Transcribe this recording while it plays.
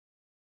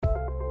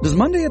Does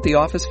Monday at the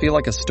office feel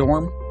like a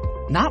storm?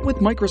 Not with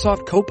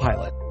Microsoft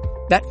Copilot.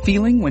 That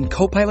feeling when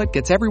Copilot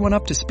gets everyone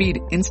up to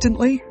speed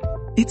instantly?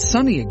 It's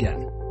sunny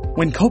again.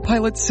 When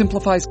Copilot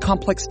simplifies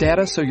complex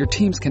data so your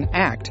teams can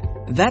act,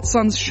 that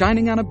sun's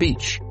shining on a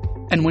beach.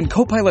 And when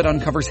Copilot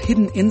uncovers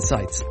hidden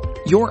insights,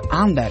 you're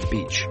on that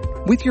beach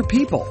with your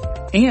people,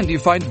 and you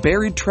find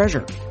buried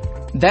treasure.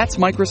 That's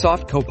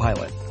Microsoft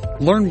Copilot.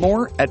 Learn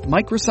more at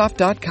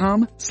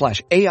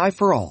Microsoft.com/AI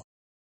for all.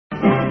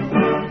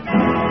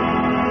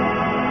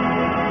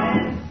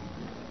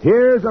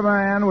 Here's a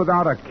man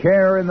without a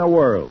care in the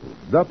world,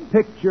 the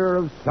picture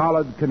of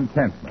solid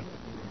contentment.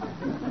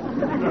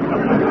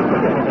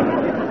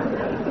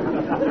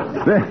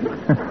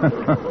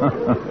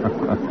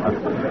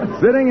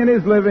 Sitting in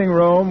his living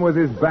room with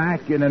his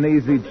back in an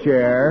easy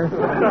chair,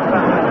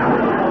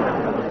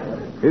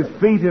 his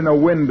feet in a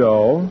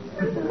window,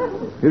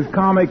 his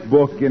comic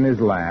book in his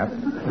lap,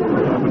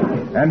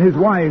 and his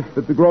wife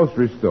at the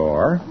grocery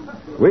store,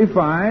 we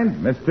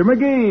find Mr.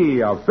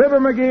 McGee of Fibber,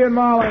 McGee and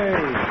Molly.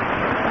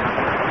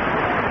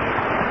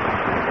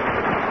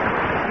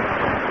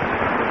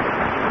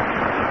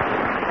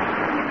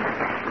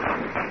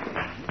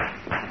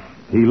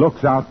 He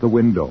looks out the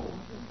window.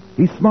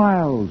 He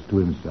smiles to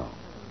himself.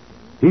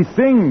 He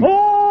sings.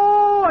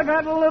 Oh, I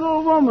got a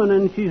little woman,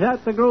 and she's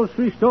at the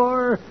grocery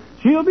store.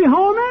 She'll be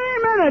home any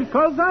minute,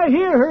 'cause I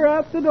hear her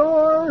at the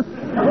door.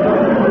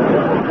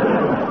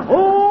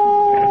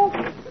 Oh!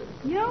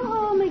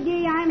 Yo-ho,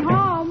 McGee, I'm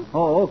home.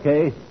 Oh,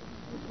 okay.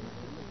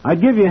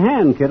 I'd give you a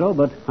hand, kiddo,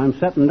 but I'm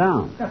setting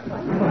down.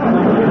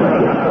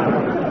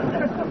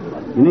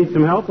 You need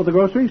some help with the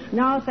groceries?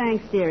 No,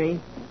 thanks, dearie.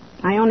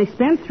 I only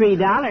spent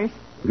 $3.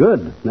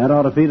 Good. That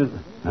ought to feed it.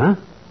 Huh?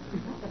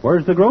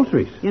 Where's the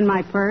groceries? In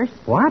my purse.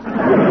 What?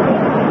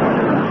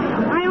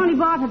 I only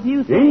bought a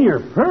few things. In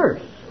your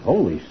purse?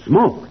 Holy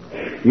smoke.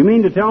 You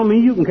mean to tell me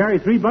you can carry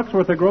 $3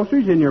 worth of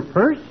groceries in your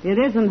purse? It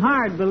isn't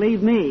hard,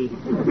 believe me.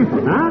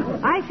 Huh?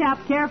 I shop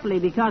carefully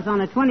because on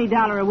a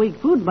 $20 a week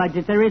food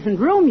budget, there isn't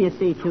room, you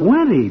see, to...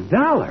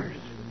 $20?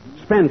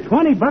 Spend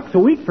 $20 a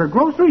week for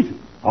groceries?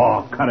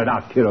 Oh, cut it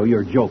out, kiddo.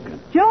 You're joking.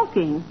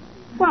 Joking?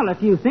 Well,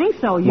 if you think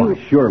so, you... Well,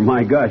 sure.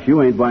 My gosh,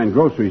 you ain't buying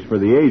groceries for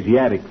the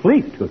Asiatic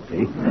fleet,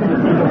 Tootsie.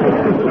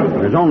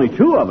 There's only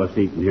 2 of us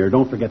eating here.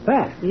 Don't forget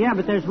that. Yeah,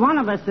 but there's one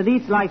of us that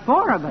eats like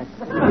 4 of us.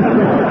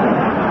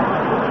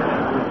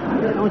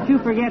 Don't you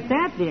forget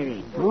that,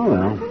 dearie. Oh,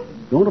 well.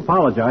 Don't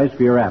apologize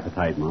for your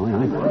appetite, Molly.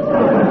 I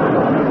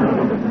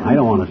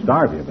don't want to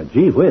starve you, but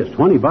gee whiz,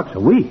 $20 a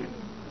week.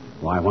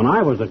 Why, when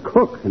I was a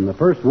cook in the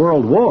First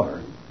World War,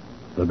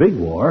 the big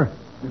war...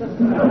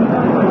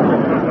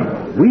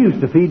 we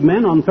used to feed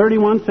men on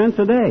 31 cents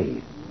a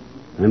day.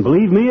 And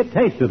believe me, it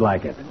tasted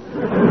like it.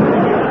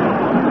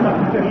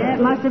 Yeah,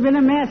 it must have been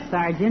a mess,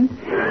 Sergeant.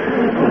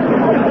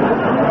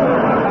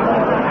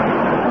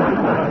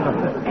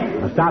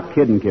 Now, stop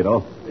kidding,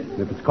 kiddo.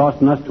 If it's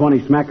costing us 20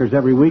 smackers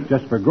every week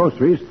just for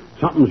groceries,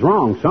 something's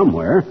wrong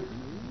somewhere.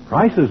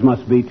 Prices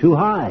must be too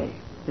high.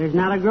 There's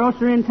not a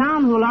grocer in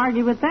town who'll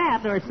argue with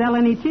that or sell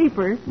any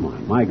cheaper.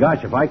 My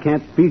gosh, if I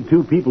can't feed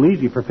 2 people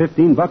easy for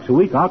 $15 a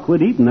week, I'll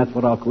quit eating. That's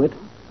what I'll quit.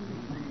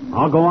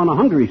 I'll go on a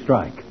hungry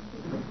strike.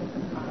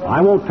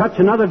 I won't touch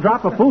another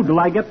drop of food till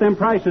I get them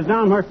prices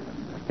down where...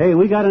 Hey,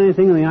 we got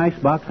anything in the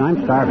icebox?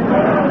 I'm starving.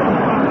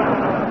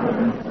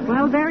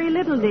 Well, very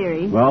little,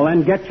 dearie. Well,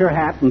 then get your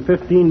hat and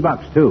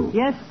 $15, too.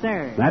 Yes,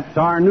 sir. That's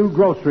our new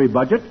grocery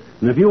budget.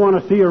 And if you want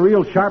to see a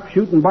real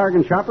sharp-shooting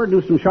bargain shopper,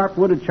 do some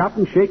sharp-wooted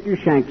shopping, shake your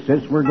shank,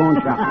 sis. We're going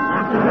shopping.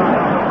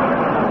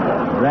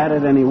 At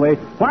it anyway.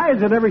 Why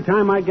is it every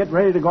time I get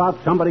ready to go out,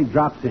 somebody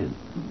drops in?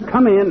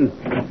 Come in.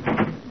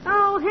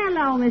 Oh,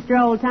 hello, Mr.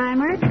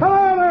 Oldtimer.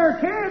 Hello there,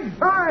 kids.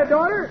 Hi,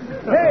 daughter.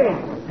 Hey,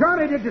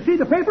 Johnny, did you see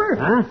the paper?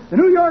 Huh? The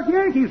New York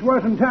Yankees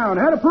was in town.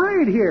 Had a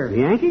parade here. The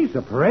Yankees?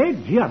 A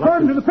parade? Gee,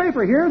 According to the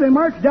paper here, they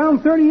marched down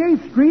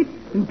 38th Street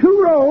in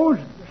 2 rows,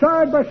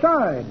 side by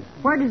side.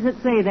 Where does it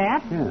say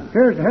that? Yeah.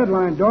 Here's the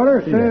headline, daughter.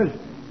 It says,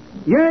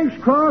 Yanks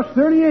cross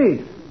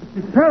 38th.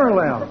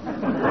 Parallel.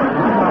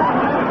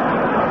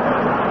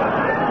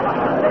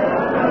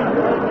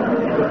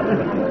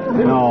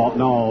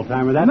 No,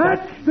 old-timer.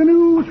 That's the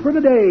news for the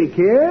day,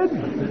 kids.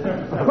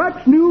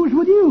 What's news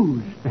with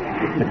yous?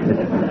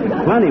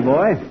 Plenty,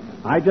 boy.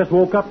 I just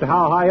woke up to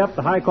how high up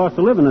the high cost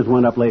of living has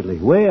went up lately.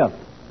 Way up.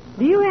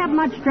 Do you have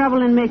much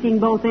trouble in making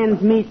both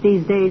ends meet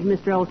these days,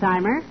 Mr.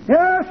 Oldtimer?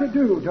 Yes, I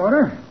do,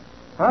 daughter.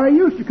 I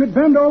used to could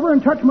bend over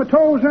and touch my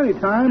toes any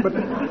time, but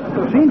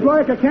it seems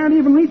like I can't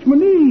even reach my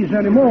knees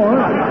anymore.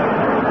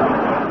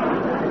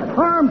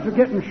 Arms are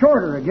getting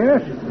shorter, I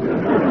guess.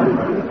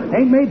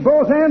 Ain't made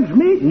both ends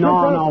meet.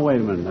 No, wait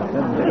a minute.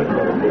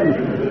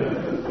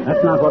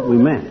 That's not what we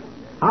meant.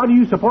 How do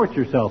you support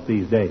yourself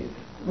these days?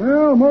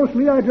 Well,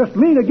 mostly I just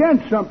lean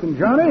against something,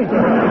 Johnny.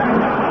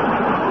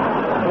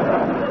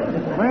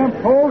 Well,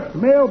 post,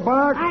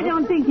 mailbox. I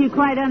don't think you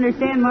quite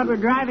understand what we're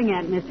driving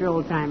at, Mr.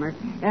 Oldtimer.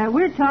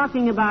 We're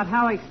talking about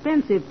how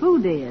expensive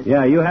food is.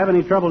 Yeah, you have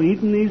any trouble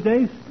eating these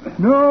days?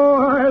 No,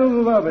 I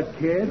love it,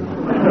 kid.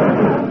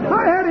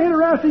 I had an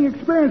interesting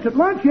experience at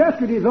lunch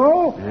yesterday,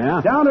 though.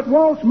 Yeah? Down at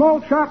Walt's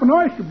Malt Shop and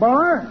Oyster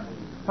Bar.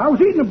 I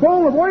was eating a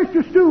bowl of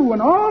oyster stew,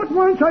 and all at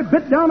once I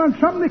bit down on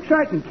something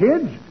exciting,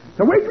 kids.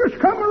 The waitress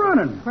come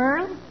a-running.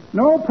 Pearl?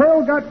 No,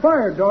 Pearl got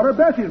fired, daughter.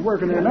 Bessie's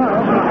working there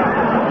now.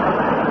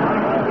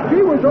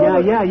 She was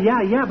over...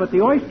 Yeah, but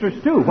the oyster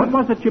stew. What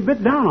was it you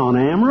bit down on,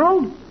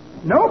 Emerald?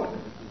 Nope.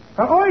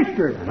 An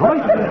oyster. An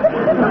oyster?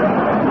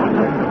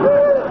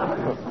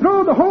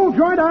 Threw the whole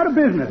joint out of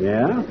business.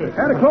 Yeah?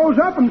 Had to close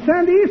up and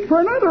send east for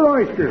another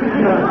oyster.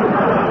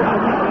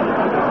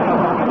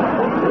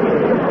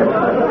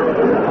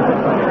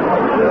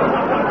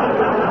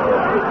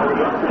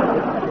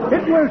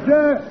 It was,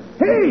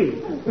 hey,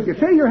 you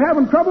say you're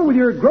having trouble with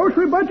your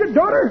grocery budget,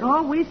 daughter?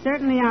 Oh, we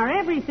certainly are.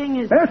 Everything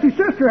is... Bessie's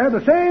sister had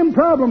the same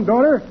problem,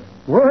 daughter.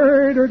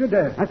 Worried her to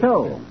death. That's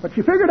all. But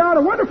she figured out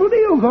a wonderful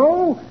deal,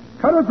 though.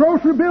 Cut her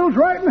grocery bills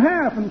right in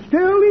half and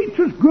still eats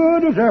as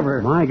good as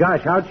ever. My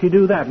gosh, how'd she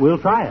do that? We'll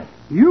try it.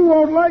 You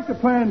won't like the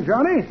plan,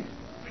 Johnny.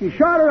 She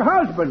shot her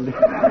husband.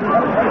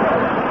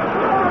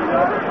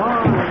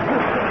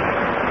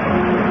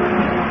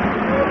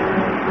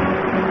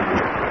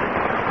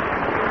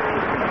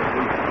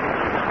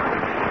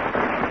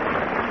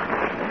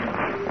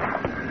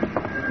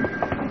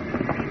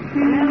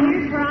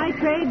 Here's where I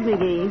trade,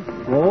 McGee.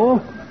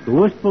 Oh, the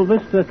Wistful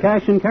Vista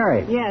cash and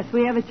carry. Yes,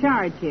 we have a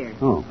charge here.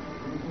 Oh.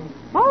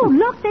 Oh,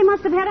 look, they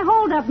must have had a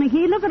hold-up,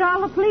 McGee. Look at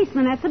all the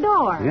policemen at the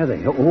door. Yeah,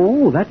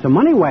 that's a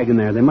money wagon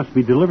there. They must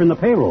be delivering the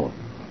payroll.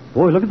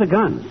 Boy, look at the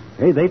guns.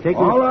 Hey, they take...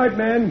 All right,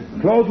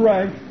 men. Close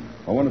ranks.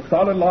 I want a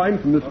solid line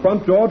from this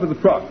front door to the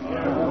truck.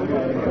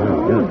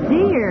 Oh,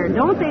 dear.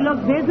 Don't they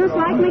look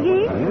businesslike,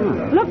 McGee?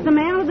 Yeah. Look, the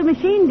man with the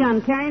machine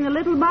gun carrying the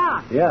little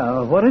box.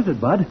 Yeah, what is it,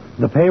 Bud?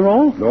 The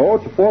payroll? No,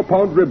 it's a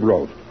 4-pound rib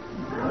roast.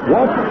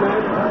 Watch it,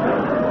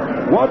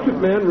 men. Watch it,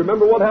 men.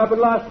 Remember what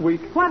happened last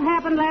week? What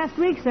happened last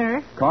week,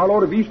 sir?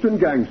 Carload of Eastern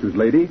gangsters,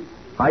 lady.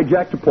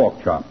 Hijacked a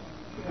pork chop.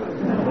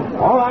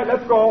 All right,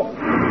 let's go.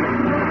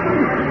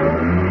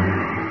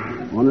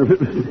 Wonder if it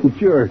was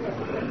insured.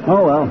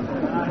 Oh, well.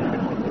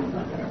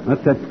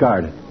 Let's get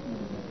started.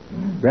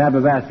 Grab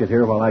a basket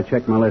here while I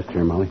check my list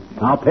here, Molly.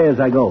 I'll pay as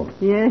I go.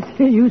 Yes,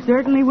 you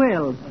certainly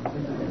will.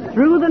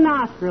 Through the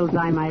nostrils,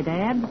 I might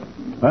add.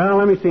 Well,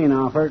 let me see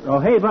now, first. Oh,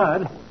 hey,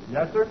 Bud.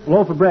 Yes, sir?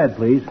 Loaf of bread,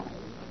 please.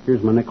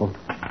 Here's my nickel.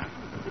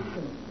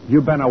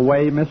 You been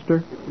away,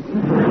 mister?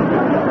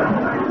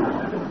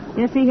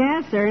 Yes, he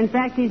has, sir. In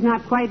fact, he's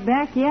not quite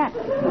back yet.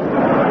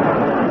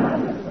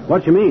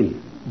 What you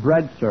mean?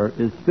 Bread, sir,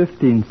 is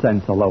 15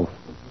 cents a loaf.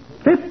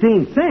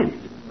 15 cents?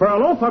 For a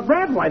loaf of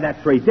bread? Why,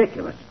 that's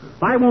ridiculous.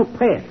 I won't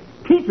pay it.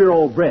 Keep your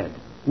old bread.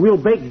 We'll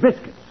bake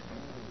biscuits.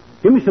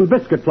 Give me some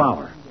biscuit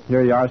flour.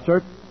 Here you are,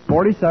 sir.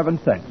 47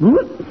 cents.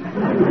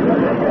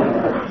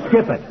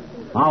 Skip it.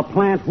 I'll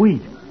plant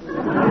wheat.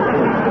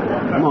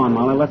 Come on,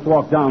 Molly, let's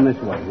walk down this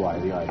way. Why,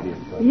 the idea.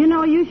 You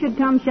know, you should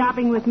come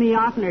shopping with me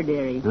oftener,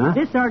 dearie. Huh?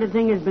 This sort of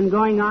thing has been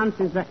going on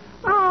since the...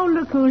 Oh,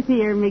 look who's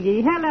here,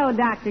 McGee. Hello,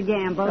 Dr.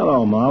 Gamble.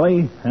 Hello,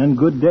 Molly, and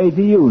good day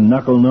to you,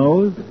 knuckle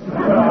nose.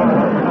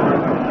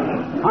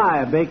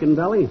 Hi, Bacon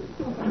Belly.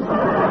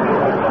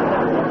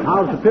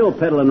 How's the pill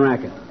peddling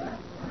racket?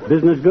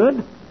 Business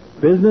good?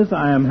 Business,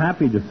 I am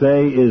happy to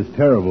say, is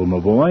terrible, my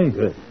boy.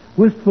 Good.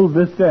 Wistful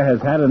Vista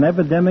has had an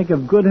epidemic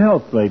of good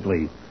health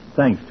lately,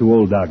 thanks to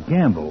old Doc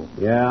Gamble.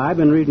 Yeah, I've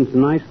been reading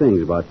some nice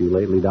things about you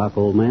lately, Doc,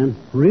 old man.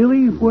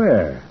 Really?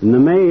 Where? In the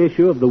May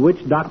issue of the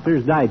Witch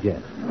Doctor's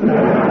Digest.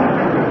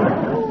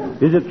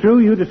 Is it true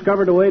you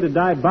discovered a way to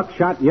dye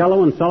buckshot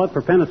yellow and sell it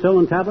for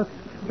penicillin tablets?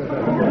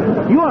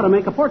 You ought to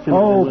make a fortune.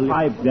 Oh, with it,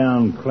 pipe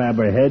down,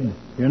 clabberhead.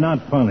 You're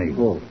not funny.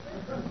 Oh.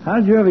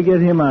 How'd you ever get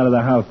him out of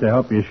the house to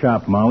help you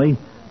shop, Molly?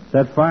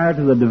 Set fire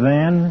to the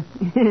divan?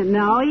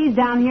 No, he's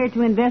down here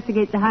to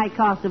investigate the high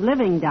cost of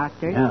living,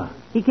 Doctor. Yeah.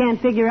 He can't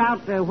figure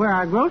out where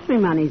our grocery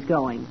money's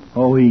going.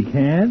 Oh, he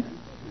can't?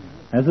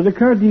 Has it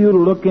occurred to you to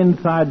look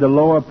inside the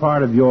lower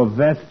part of your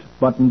vest,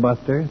 Button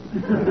Buster?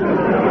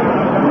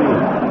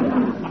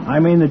 I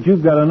mean that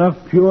you've got enough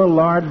pure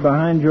lard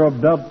behind your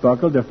belt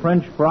buckle to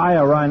French fry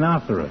a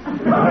rhinoceros.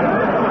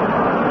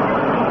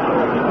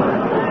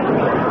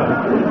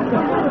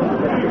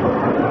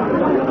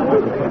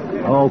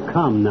 Oh,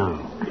 come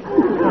now.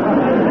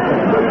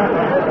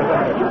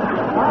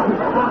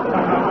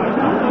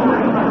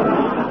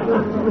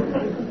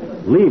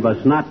 Leave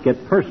us not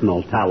get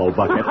personal, Tallow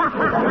Bucket.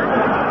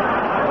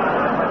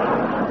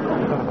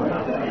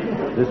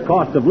 This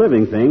cost of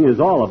living thing is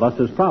all of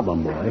us'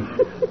 problem, boy.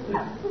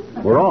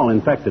 We're all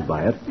infected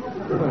by it.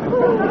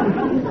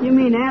 You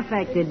mean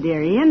affected,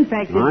 dearie.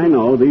 Infected. I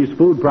know. These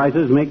food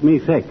prices make me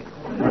sick.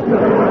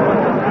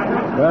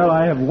 Well,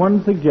 I have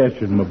one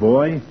suggestion, my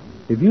boy.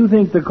 If you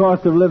think the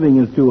cost of living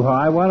is too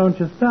high, why don't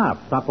you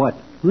stop? Stop what?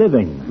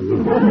 Living. So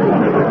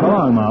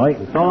long, Molly.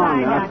 So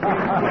long, Bye, Doc.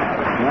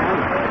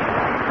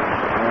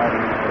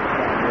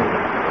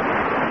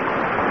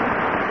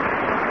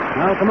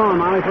 Well, come on,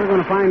 Molly, if we're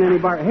going to find any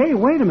bar... Hey,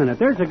 wait a minute.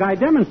 There's a guy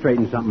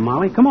demonstrating something,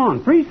 Molly. Come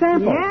on, free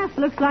sample. Yes,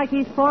 looks like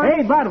he's for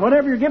Hey, Bud,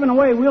 whatever you're giving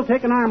away, we'll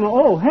take an arm.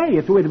 Oh, hey,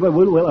 it's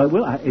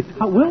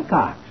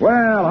Wilcox.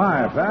 Well,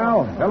 hi,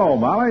 pal. Hello,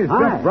 Molly.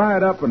 Hi. Step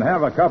right up and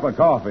have a cup of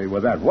coffee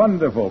with that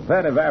wonderful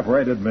pet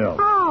evaporated milk.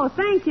 Oh,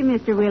 thank you,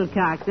 Mr.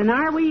 Wilcox. And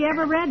are we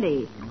ever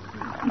ready?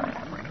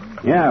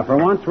 Yeah, for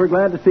once, we're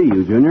glad to see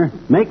you, Junior.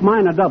 Make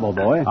mine a double,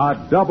 boy.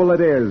 A double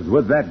it is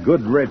with that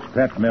good, rich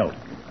pet milk.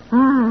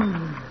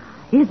 Ah,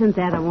 isn't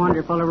that a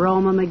wonderful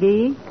aroma,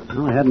 McGee?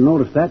 Well, I hadn't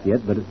noticed that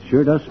yet, but it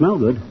sure does smell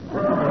good.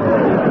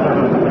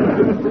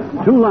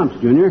 2 lumps,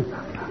 Junior.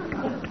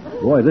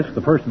 Boy, this is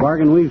the first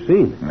bargain we've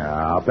seen.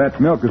 Now, pet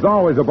milk is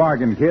always a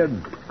bargain,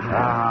 kids.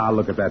 Ah,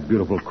 look at that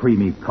beautiful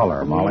creamy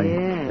color, Molly.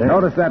 Yes.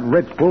 Notice that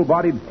rich,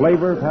 full-bodied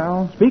flavor,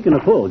 pal? Speaking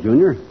of full,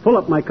 Junior, fill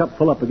up my cup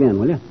full up again,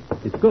 will you?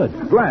 It's good.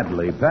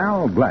 Gladly,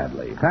 pal,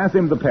 gladly. Pass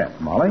him the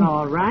pet, Molly.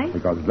 All right.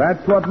 Because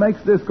that's what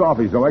makes this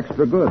coffee so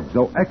extra good,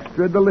 so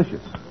extra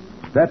delicious.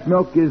 Pet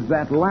milk is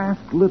that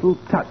last little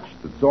touch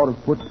that sort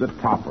of puts the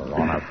topper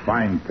on a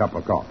fine cup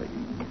of coffee.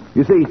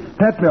 You see,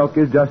 pet milk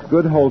is just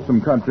good, wholesome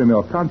country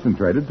milk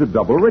concentrated to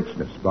double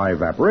richness by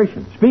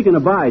evaporation. Speaking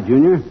of buy,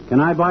 Junior, can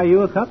I buy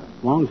you a cup,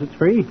 as long as it's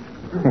free?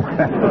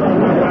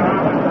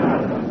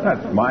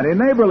 That's mighty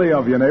neighborly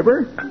of you,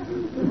 neighbor.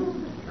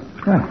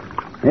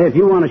 Hey, if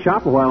you want to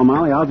shop a while,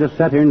 Molly, I'll just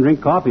sit here and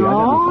drink coffee.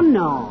 Oh,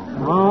 no.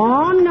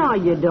 Oh, no,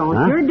 you don't.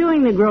 Huh? You're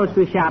doing the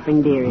grocery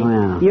shopping, dearie. Oh,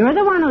 yeah. You're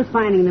the one who's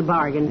finding the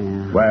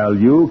bargain. Yeah. Well,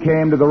 you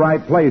came to the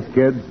right place,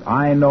 kids.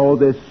 I know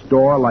this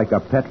store like a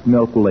pet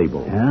milk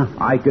label. Yeah?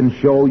 I can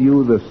show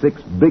you the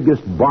 6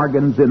 biggest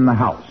bargains in the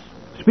house.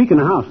 Speaking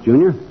of house,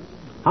 Junior,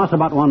 how's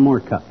about one more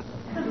cup?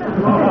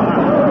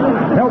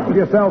 Help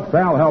yourself,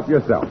 pal, help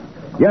yourself.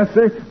 Yes,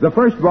 sir. The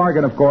first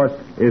bargain, of course,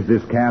 is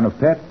this can of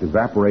Pet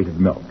evaporated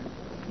milk.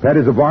 Pet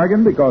is a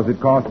bargain because it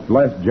costs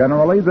less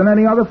generally than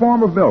any other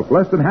form of milk,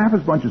 less than half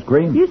as much as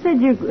cream. You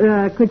said you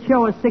could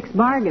show us 6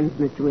 bargains,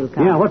 Mr. Wilcox.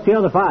 Yeah, what's the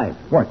other 5?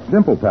 Why, it's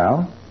simple,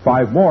 pal.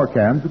 5 more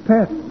cans of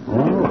Pet.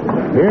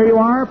 Oh. Here you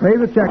are. Pay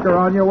the checker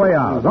on your way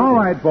out. All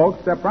right,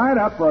 folks. Step right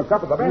up for a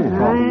cup of the best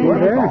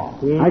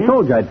coffee. Yeah. I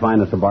told you I'd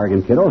find us a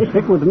bargain, kiddo.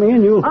 Stick with me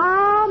and you'll...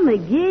 Oh,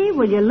 McGee,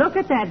 will you look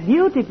at that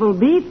beautiful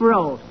beef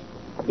roast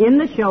in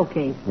the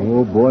showcase?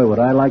 Oh, boy, would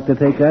I like to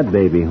take that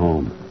baby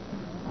home.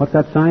 What's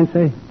that sign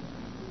say?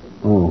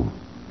 Oh,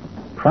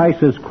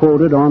 prices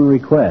quoted on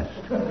request.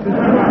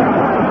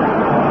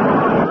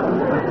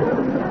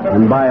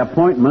 And by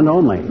appointment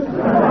only.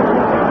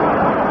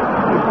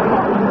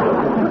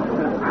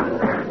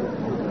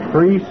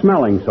 Free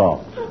smelling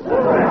salts.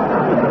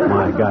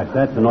 My gosh,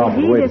 that's an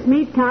awful way. This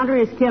meat counter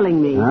is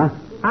killing me. Huh?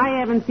 I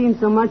haven't seen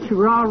so much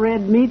raw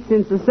red meat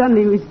since the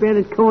Sunday we spent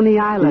at Coney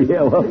Island.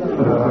 Yeah, well,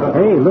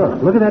 hey,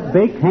 look at that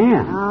baked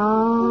ham.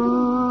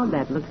 Oh,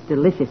 that looks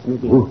delicious,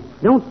 McGee. Ooh.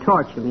 Don't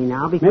torture me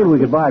now, because... Maybe we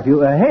could buy a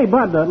few. Hey,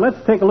 Bud, let's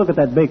take a look at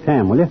that baked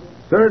ham, will you?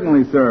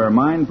 Certainly, sir.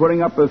 Mind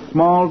putting up a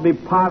small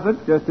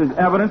deposit just as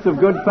evidence of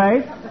good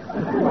faith?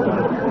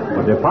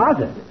 A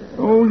deposit?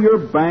 Oh, your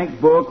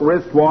bank book,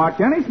 wristwatch,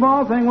 any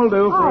small thing will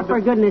do. Oh,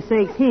 for goodness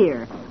sakes,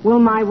 here. Will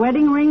my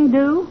wedding ring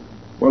do?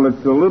 Well,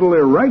 it's a little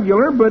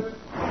irregular, but...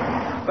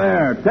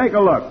 There, take a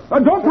look.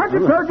 Don't touch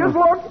it, sir. Just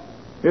look.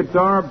 It's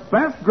our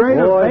best grade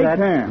of Boy, baked that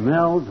ham.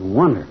 smells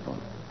wonderful.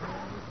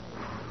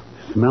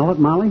 Smell it,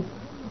 Molly?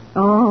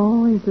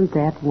 Oh, isn't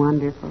that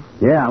wonderful?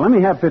 Yeah, let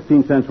me have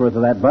 15 cents worth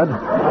of that, Bud.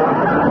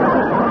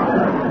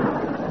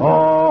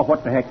 Oh,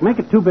 what the heck. Make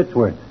it 2 bits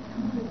worth.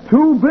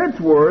 2 bits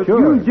worth?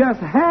 Sure. You just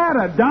had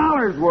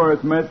 $1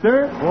 worth,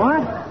 mister.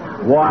 What?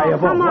 Why, Oh,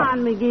 come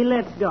on, McGee,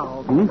 let's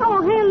go.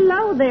 Oh,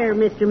 hello there,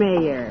 Mr.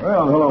 Mayor.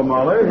 Well, hello,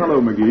 Molly.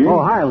 Hello, McGee.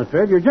 Oh, hi,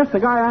 Latrobe. You're just the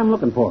guy I'm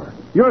looking for.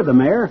 You're the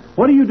mayor.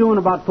 What are you doing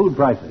about food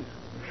prices?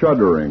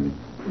 Shuddering.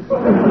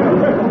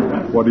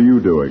 What are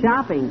you doing?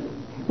 Shopping.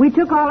 We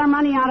took all our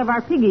money out of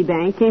our piggy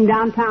bank, came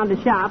downtown to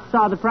shop,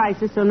 saw the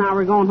prices, so now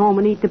we're going home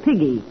and eat the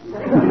piggy.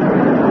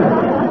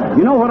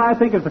 You know what I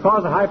think is the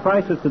cause of high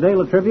prices today,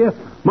 Latrivia?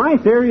 My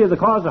theory of the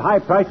cause of high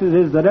prices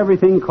is that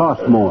everything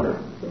costs more.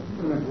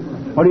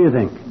 What do you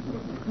think?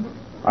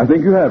 I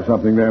think you have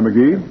something there,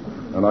 McGee.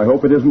 And I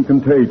hope it isn't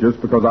contagious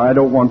because I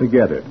don't want to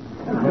get it.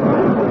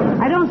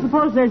 I don't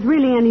suppose there's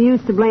really any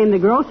use to blame the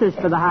grocers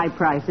for the high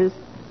prices,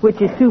 which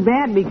is too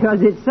bad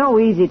because it's so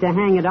easy to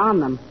hang it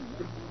on them.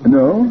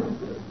 No,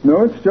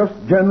 it's just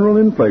general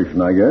inflation,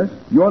 I guess.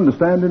 You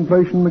understand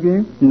inflation,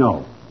 McGee?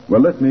 No.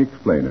 Well, let me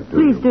explain it to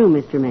you. Please do,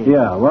 Mr. Mayor.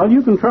 Yeah, well,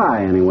 you can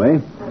try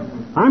anyway.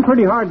 I'm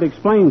pretty hard to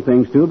explain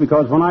things to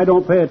because when I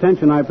don't pay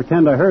attention, I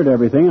pretend I heard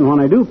everything, and when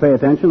I do pay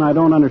attention, I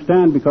don't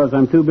understand because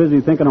I'm too busy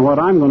thinking of what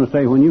I'm going to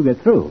say when you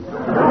get through.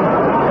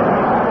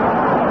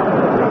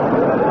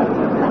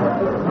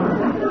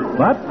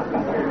 What?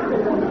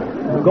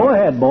 Go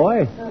ahead,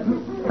 boy.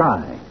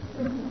 Try.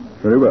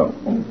 Very well.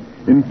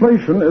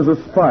 Inflation is a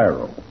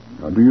spiral.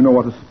 Now, do you know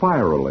what a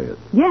spiral is?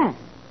 Yes.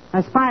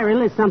 A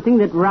spiral is something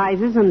that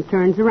rises and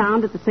turns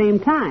around at the same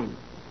time.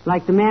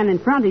 Like the man in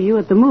front of you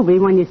at the movie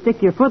when you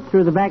stick your foot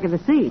through the back of the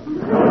seat.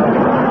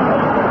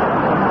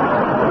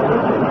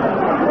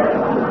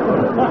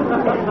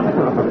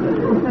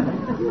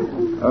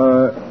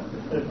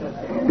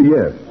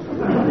 Yes.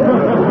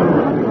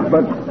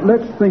 But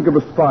let's think of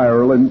a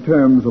spiral in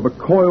terms of a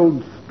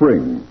coiled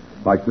spring,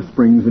 like the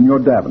springs in your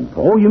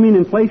Davenport. Oh, you mean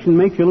inflation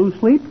makes you lose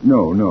sleep?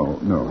 No.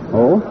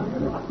 Oh?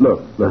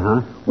 Look.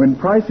 Uh-huh. When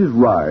prices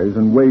rise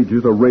and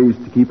wages are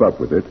raised to keep up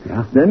with it,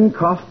 then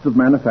costs of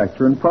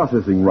manufacture and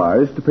processing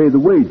rise to pay the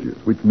wages,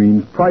 which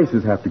means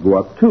prices have to go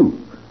up too.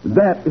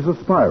 That is a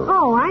spiral.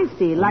 Oh, I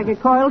see. Like a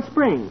coiled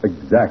spring.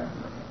 Exactly.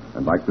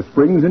 And like the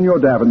springs in your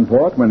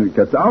Davenport, when it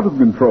gets out of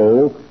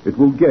control, it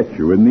will get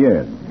you in the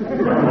end.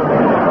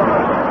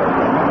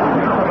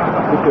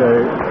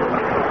 Okay.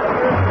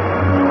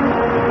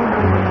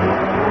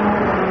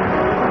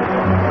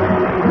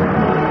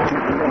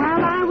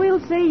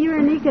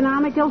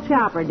 Economical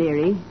shopper,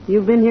 dearie.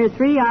 You've been here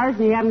 3 hours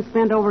and you haven't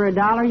spent over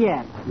 $1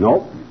 yet.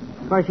 Nope.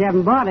 Of course, you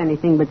haven't bought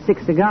anything but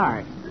 6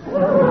 cigars.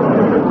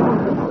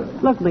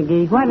 Look,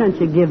 McGee, why don't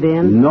you give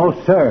in? No,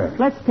 sir.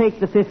 Let's take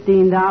the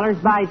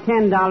 $15, buy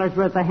 $10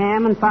 worth of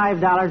ham and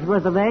 $5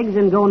 worth of eggs,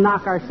 and go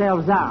knock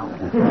ourselves out.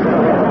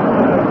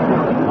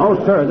 No,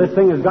 sir. This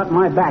thing has got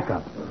my back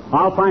up.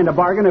 I'll find a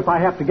bargain if I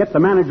have to get the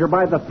manager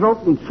by the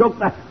throat and choke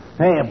that...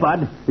 Hey,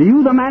 Bud, are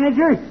you the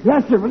manager?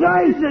 Yes, sir.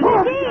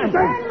 McGee,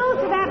 turn loose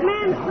of that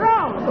man's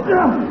throat.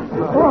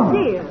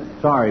 Dear.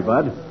 Sorry,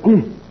 Bud.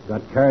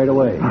 Got carried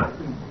away.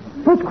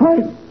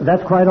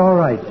 That's quite all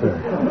right, sir.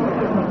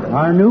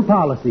 Our new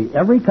policy,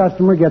 every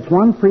customer gets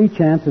one free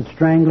chance at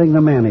strangling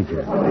the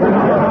manager.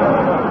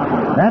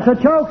 That's a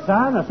choke,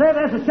 son. I say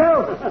that's a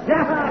choke.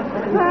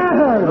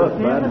 Look,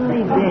 Bud.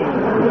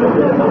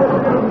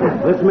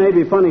 This may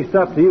be funny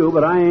stuff to you,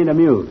 but I ain't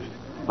amused.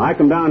 I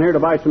come down here to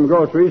buy some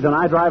groceries, and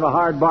I drive a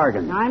hard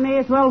bargain. I may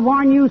as well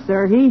warn you,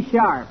 sir. He's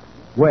sharp.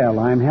 Well,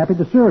 I'm happy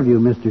to serve you,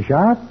 Mr.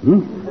 Sharp.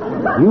 You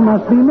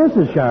must be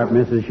Mrs. Sharp,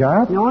 Mrs.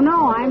 Sharp. No,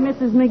 I'm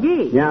Mrs.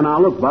 McGee. Yeah, now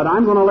look, Bud,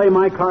 I'm going to lay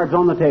my cards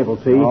on the table,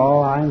 see?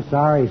 Oh, I'm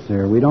sorry,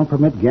 sir. We don't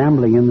permit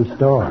gambling in the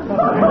store.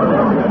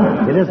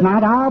 It is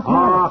not our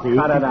policy.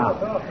 Oh, cut it out.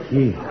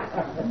 Gee.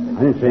 I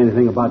didn't say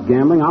anything about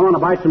gambling. I want to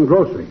buy some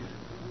groceries.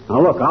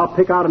 Now, look, I'll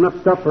pick out enough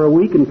stuff for a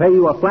week and pay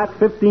you a flat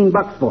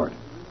 $15 for it.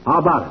 How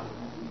about it?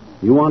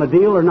 You want a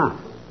deal or not?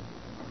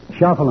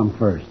 Shuffle them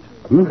first.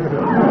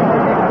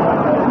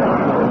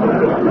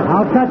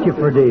 I'll cut you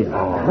for a deal.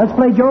 Let's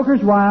play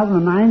Joker's Wild and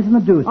the nines and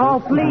the deuces.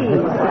 Oh,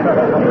 please.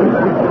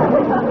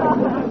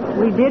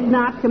 We did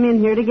not come in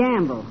here to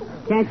gamble.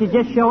 Can't you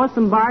just show us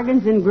some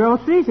bargains in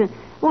groceries?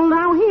 Well,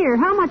 now here,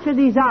 how much are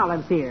these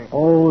olives here?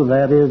 Oh,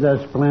 that is a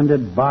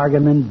splendid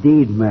bargain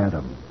indeed,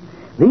 madam.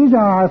 These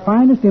are our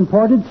finest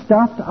imported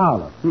stuffed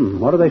olives.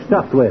 What are they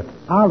stuffed with?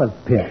 Olive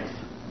pits.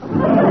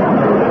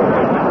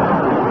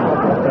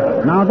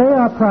 Now, they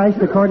are priced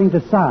according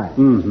to size.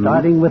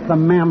 Starting with the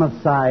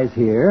mammoth size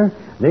here,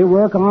 they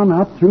work on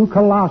up through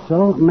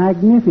colossal,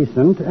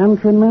 magnificent, and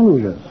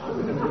tremendous.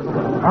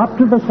 Up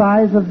to the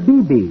size of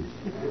BBs,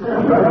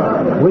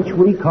 which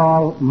we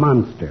call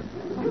monster.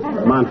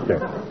 Monster.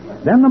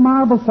 Then the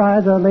marble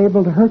size are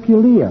labeled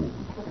Herculean.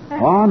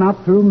 On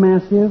up through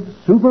massive,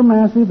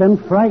 supermassive, and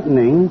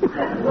frightening,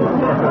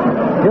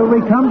 till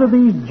we come to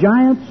these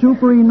giant,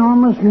 super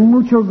enormous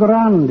mucho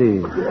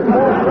grandes,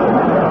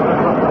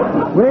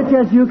 which,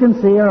 as you can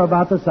see, are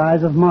about the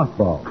size of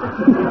mothballs.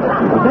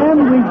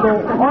 Then we go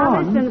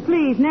on. Listen,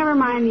 please, never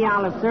mind the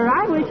olives, sir.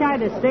 I wish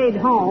I'd have stayed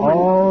home.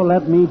 Oh,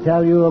 let me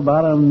tell you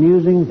about an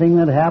amusing thing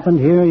that happened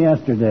here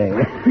yesterday.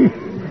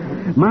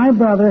 My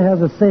brother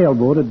has a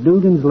sailboat at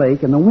Dugan's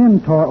Lake, and the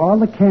wind tore all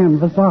the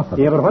canvas off it.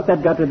 Yeah, but what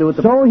that got to do with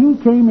the... So he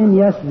came in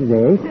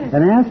yesterday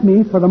and asked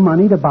me for the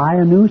money to buy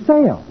a new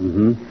sail.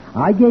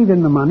 I gave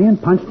him the money and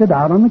punched it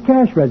out on the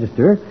cash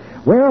register,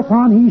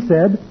 whereupon he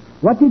said,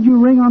 "What did you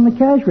ring on the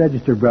cash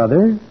register,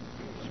 brother?"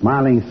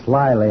 Smiling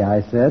slyly,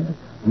 I said,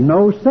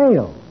 "No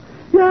sale."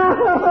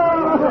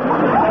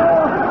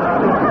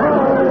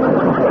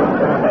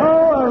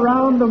 Oh,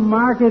 around the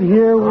market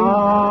here we...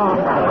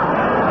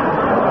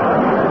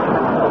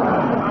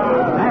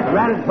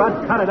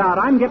 Bud, cut it out.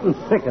 I'm getting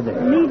sick of this.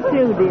 Me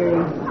too,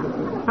 dearie.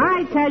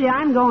 I tell you,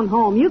 I'm going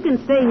home. You can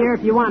stay here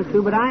if you want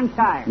to, but I'm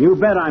tired. You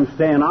bet I'm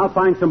staying. I'll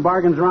find some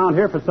bargains around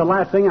here if it's the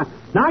last thing I...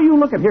 Now you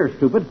look at here,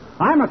 stupid.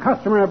 I'm a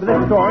customer of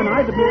this store, and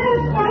I...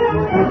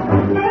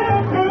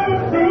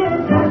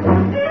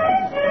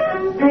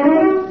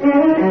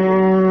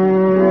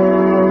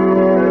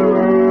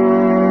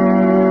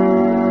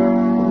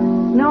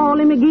 No,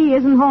 Ole McGee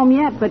isn't home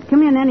yet, but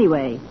come in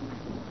anyway.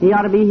 He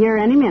ought to be here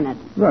any minute.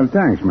 Well,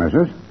 thanks,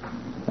 missus.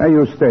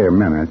 You stay a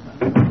minute.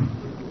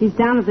 He's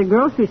down at the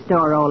grocery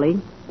store, Ole.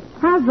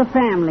 How's the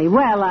family?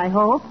 Well, I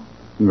hope.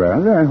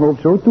 Well, I hope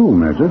so, too,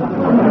 missus.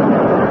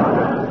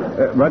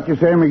 What you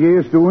say McGee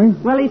is doing?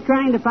 Well, he's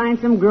trying to find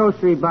some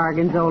grocery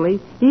bargains, Ole.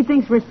 He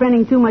thinks we're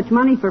spending too much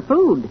money for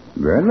food.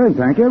 Well, I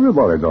think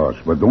everybody does,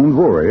 but don't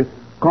worry.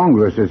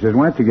 Congress is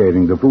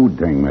investigating the food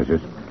thing,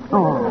 missus.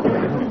 Oh,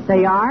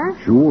 they are?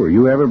 Sure.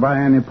 You ever buy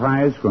any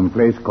pies from a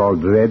place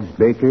called Red's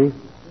Bakery?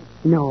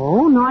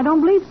 No, I don't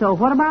believe so.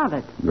 What about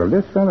it? Well,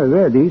 this fella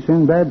Red, he's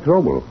in bad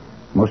trouble.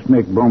 Must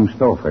make bum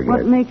stuff, I guess.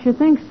 What makes you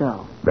think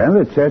so? Well,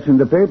 it says in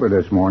the paper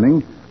this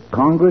morning,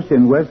 Congress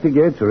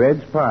investigates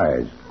Red's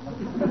pies.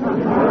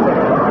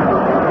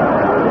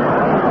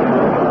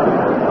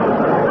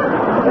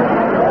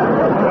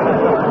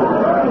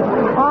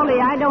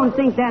 Paulie, I don't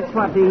think that's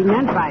what he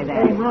meant by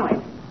that.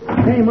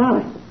 Hey,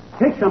 Molly.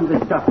 Take some of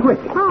this stuff, quick.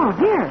 Oh,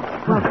 here.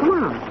 Well, come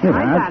on.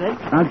 I got it.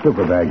 I took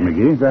a bag,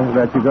 McGee.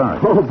 That's you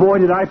got. Oh, boy,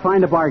 did I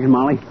find a bargain,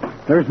 Molly.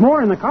 There's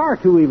more in the car,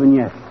 too, even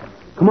yet.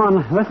 Come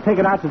on, let's take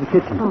it out to the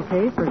kitchen.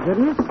 Okay, for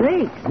goodness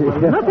sake. Well,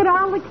 look at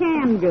all the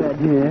canned goods.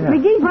 Yeah.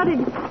 McGee,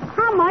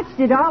 how much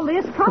did all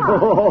this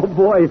cost? Oh,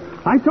 boy.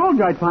 I told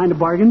you I'd find a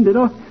bargain, did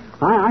I?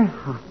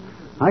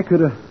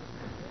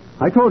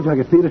 I told you I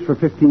could feed us for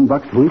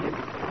 $15 a week.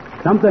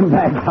 Dump them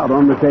bags out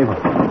on the table.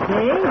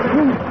 Okay,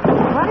 but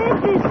what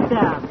is this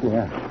stuff?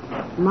 Yeah.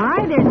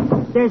 My,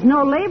 there's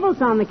no labels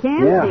on the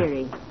cans,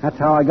 dearie. That's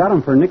how I got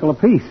them for a nickel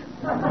apiece.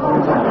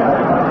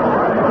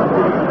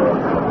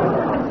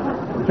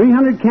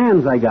 300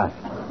 cans I got.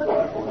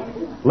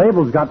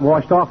 Labels got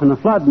washed off in the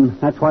flood, and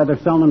that's why they're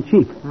selling them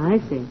cheap. I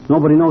see.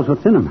 Nobody knows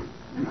what's in them.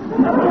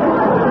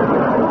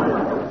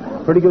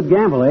 Pretty good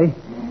gamble, eh?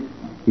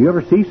 You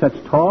ever see such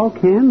tall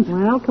cans?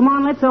 Well, come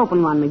on, let's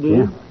open one, McGee.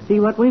 Yeah. See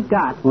what we've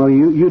got. Well,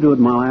 you do it,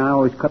 Molly. I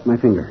always cut my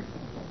finger.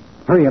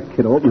 Hurry up,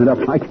 kid. Open it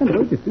up. I can't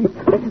wait to see.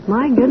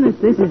 My goodness,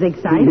 this is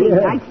exciting.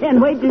 Yeah. I can't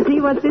wait to see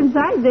what's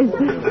inside this.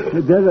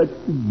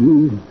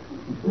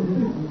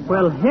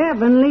 Well,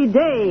 heavenly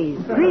days.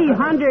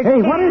 300 Hey,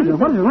 cans. what is it?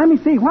 What is it? Let me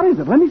see. What is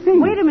it? Let me see.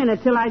 Wait a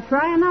minute till I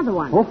try another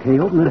one. Okay,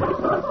 open it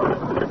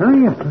up.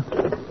 Hurry up.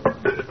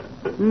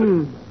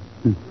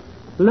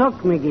 Look,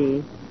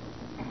 McGee.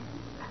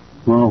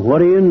 Well, what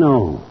do you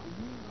know?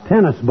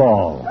 Tennis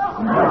ball.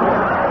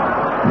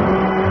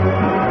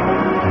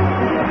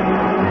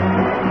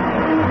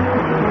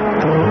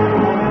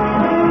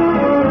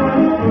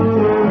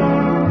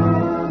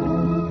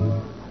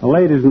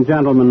 Ladies and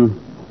gentlemen,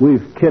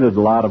 we've kidded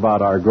a lot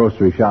about our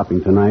grocery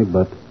shopping tonight,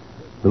 but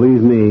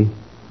believe me,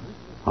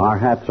 our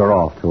hats are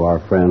off to our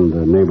friend,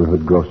 the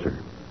neighborhood grocer.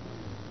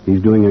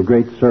 He's doing a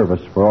great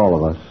service for all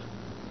of us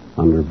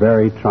under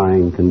very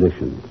trying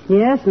conditions.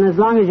 Yes, and as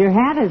long as your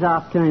hat is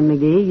off to him,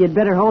 McGee, you'd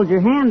better hold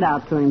your hand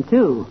out to him,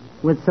 too,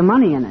 with some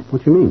money in it.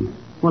 What you mean?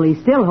 Well,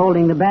 he's still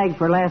holding the bag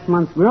for last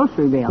month's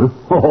grocery bill.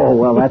 Oh,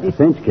 well, that's a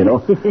cinch,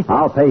 kiddo.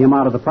 I'll pay him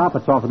out of the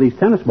profits off of these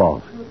tennis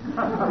balls.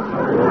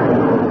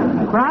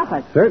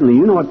 Profit? Certainly.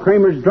 You know what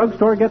Kramer's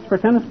drugstore gets for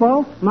tennis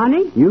balls?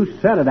 Money? You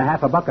said it,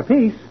 $50 a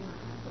piece.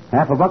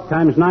 $50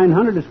 times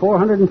 900 is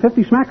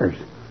 450 smackers.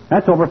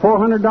 That's over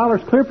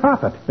 $400 clear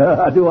profit.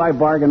 Do I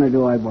bargain or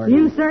do I bargain?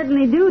 You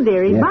certainly do,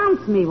 dearie. Yeah.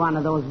 Bounce me one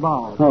of those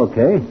balls.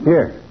 Okay,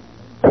 here.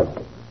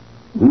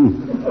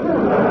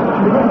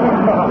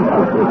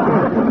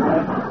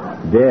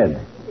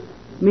 Dead.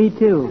 Me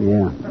too.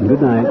 Yeah.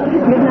 Good night.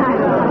 Good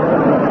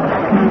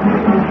night.